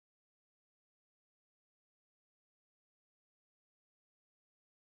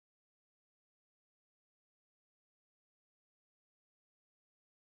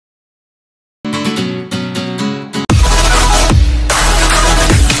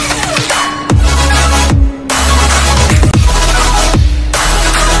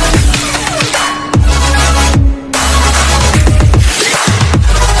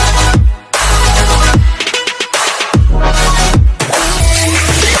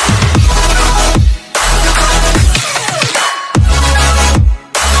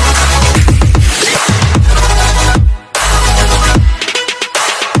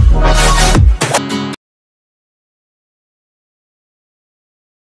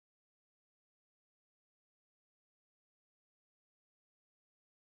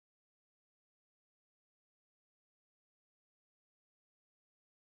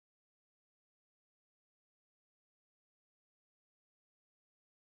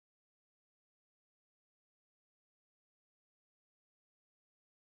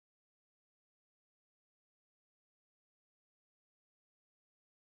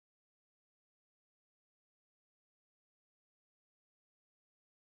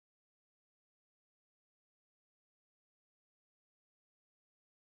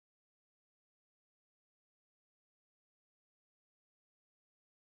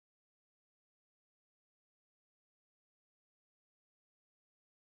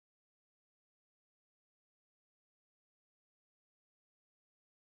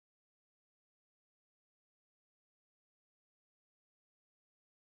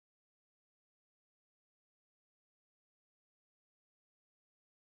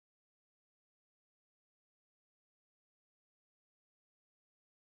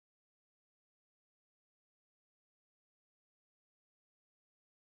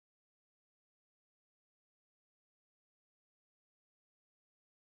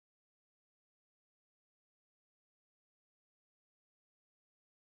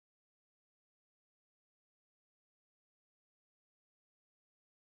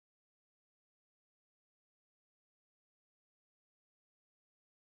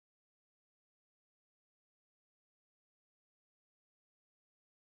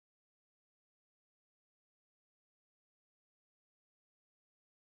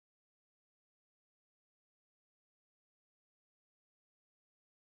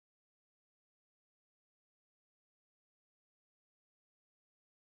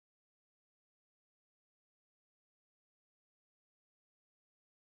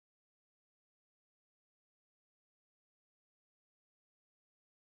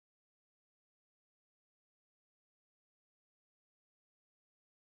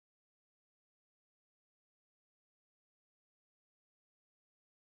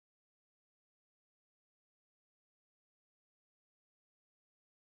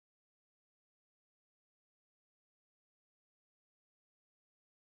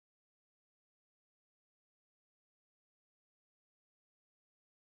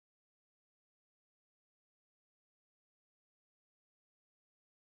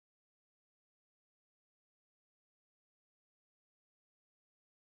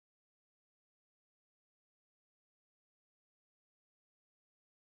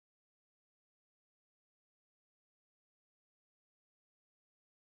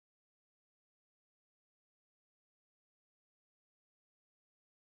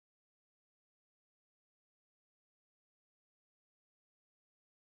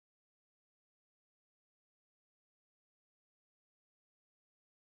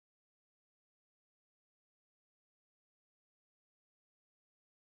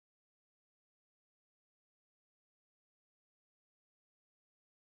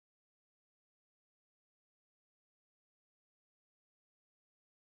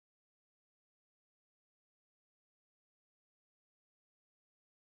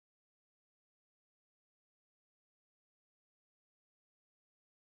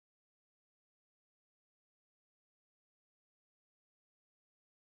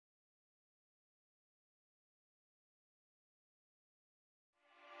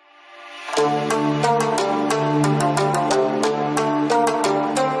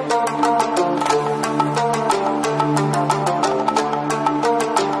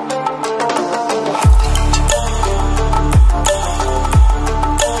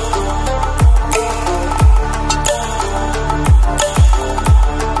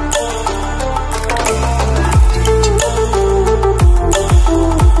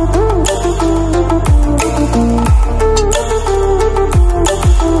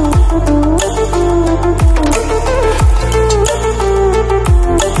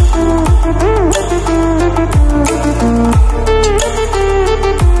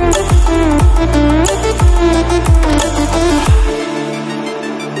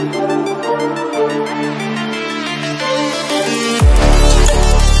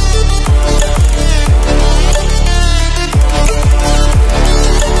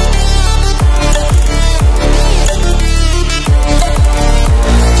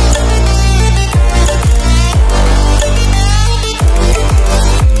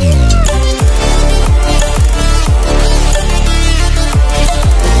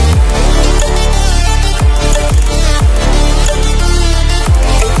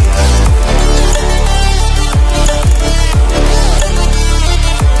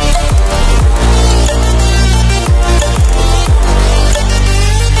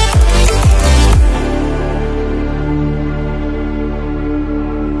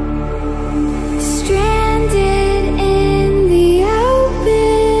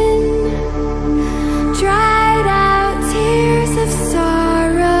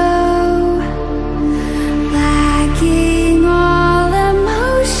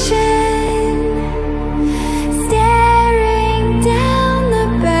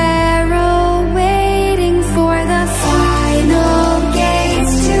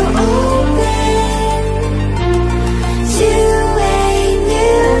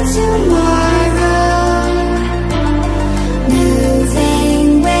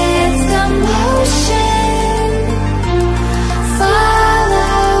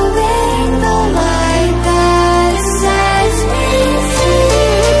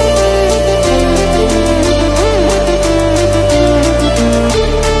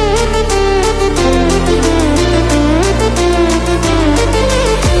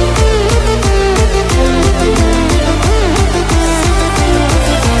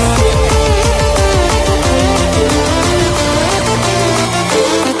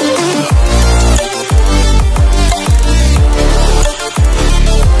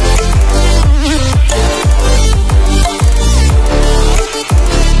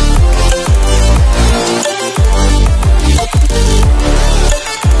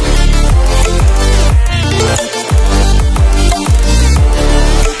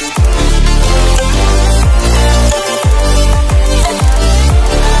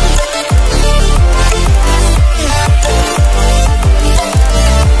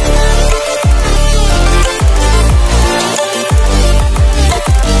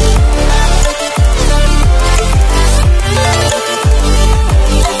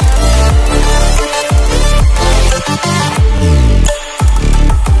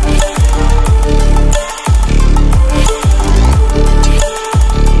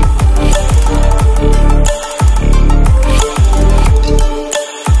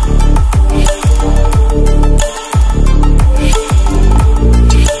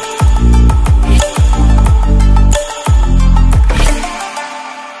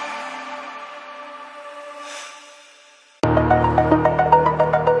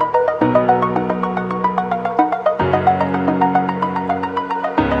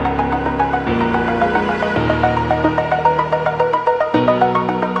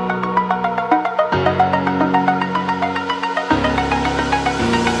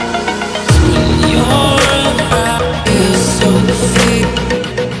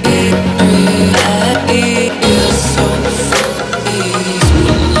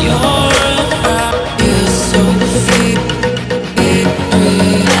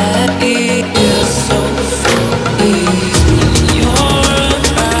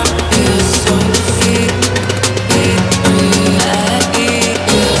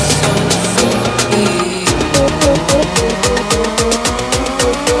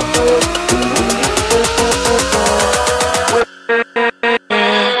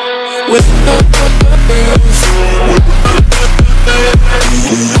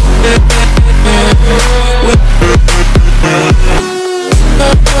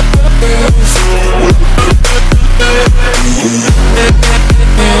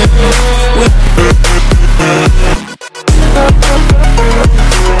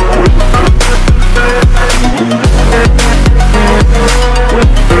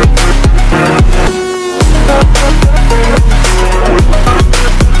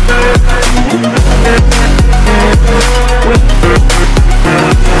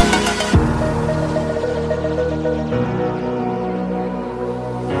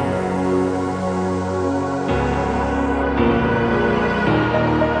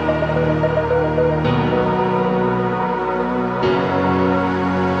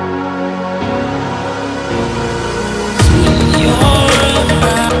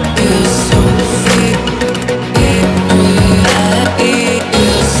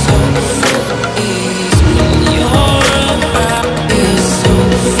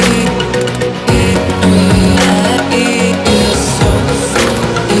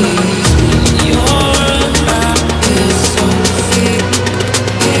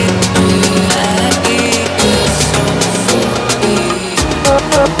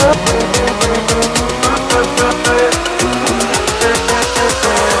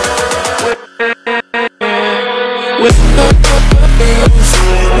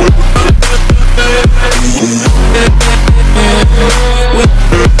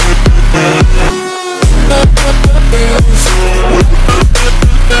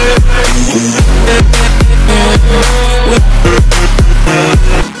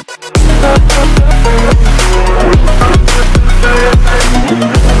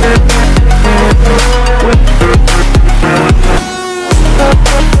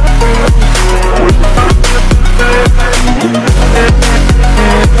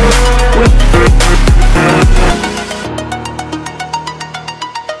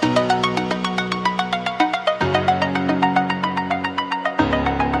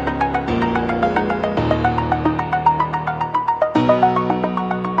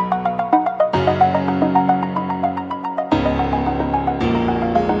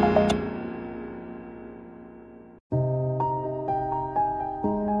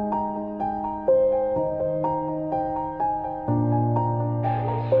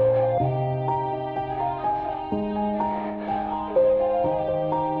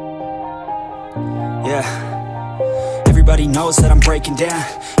Yeah, everybody knows that I'm breaking down.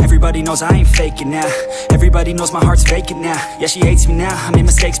 Everybody knows I ain't faking now. Everybody knows my heart's vacant now. Yeah, she hates me now, I made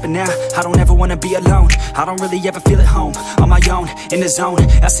mistakes but now I don't ever wanna be alone. I don't really ever feel at home. On my own, in the zone,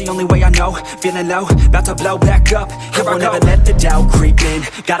 that's the only way I know. Feeling low, about to blow back up. Here I won't ever let the doubt creep in.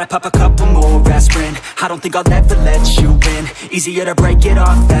 Gotta pop a couple more aspirin. I don't think I'll ever let you in. Easier to break it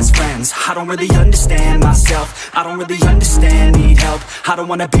off best friends. I don't really understand myself. I don't really understand, need help. I don't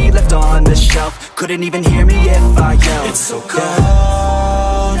wanna be left on the shelf. Couldn't even hear me if I yelled. It's so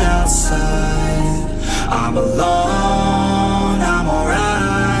cold outside, I'm alone, I'm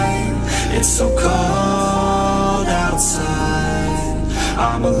alright. It's so cold outside,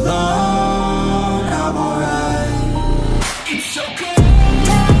 I'm alone, I'm alright. It's so cold.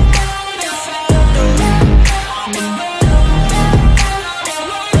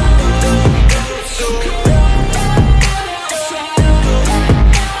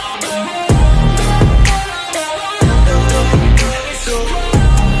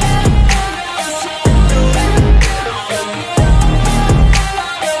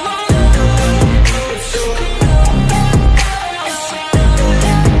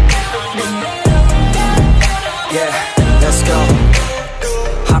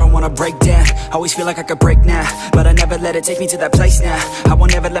 Break down, always feel like I could break now, but I never let it take me to that place now. I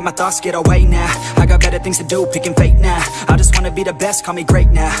won't ever let my thoughts get away now. I got better things to do, picking fate now. I just wanna be the best, call me great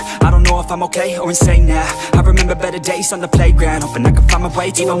now. I don't know if I'm okay or insane now. I remember better days on the playground, hoping I can find my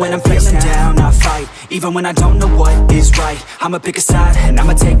way. Even when I'm feeling down, I fight. Even when I don't know what is right, I'ma pick a side and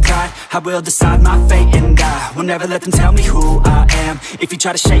I'ma take pride. I will decide my fate and I will never let them tell me who I am. If you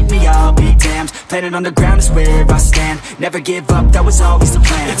try to shake me, I'll be damned. Planet on the ground is where I stand. Never give up, that was always the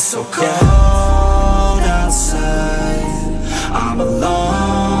plan. It's so cold outside, I'm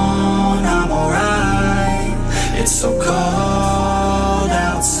alone, I'm alright. It's so cold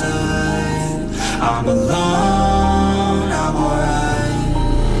outside, I'm alone, I'm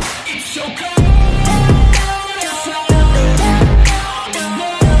alright. It's so cold.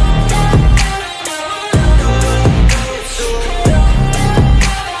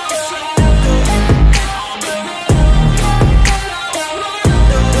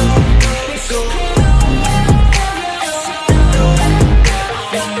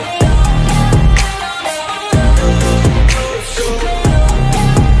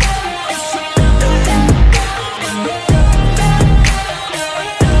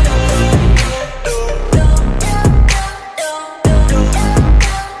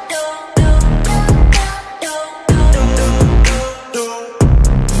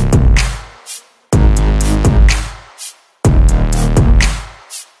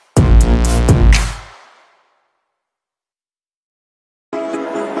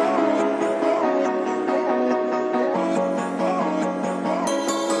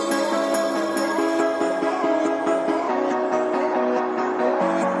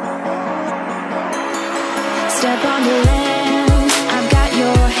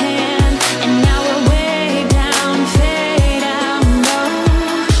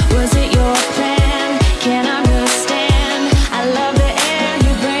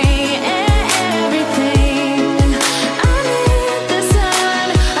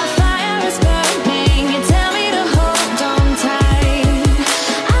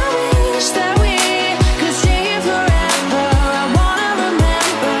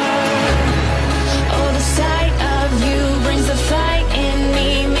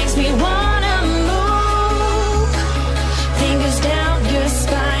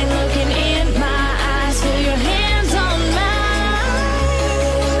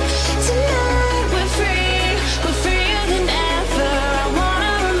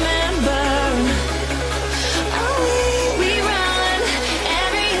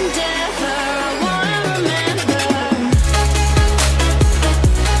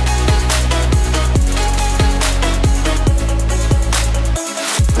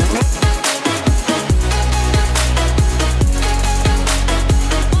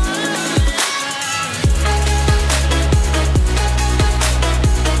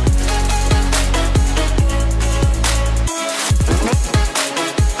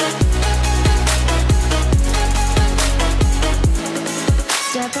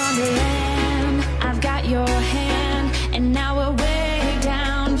 Wonderland.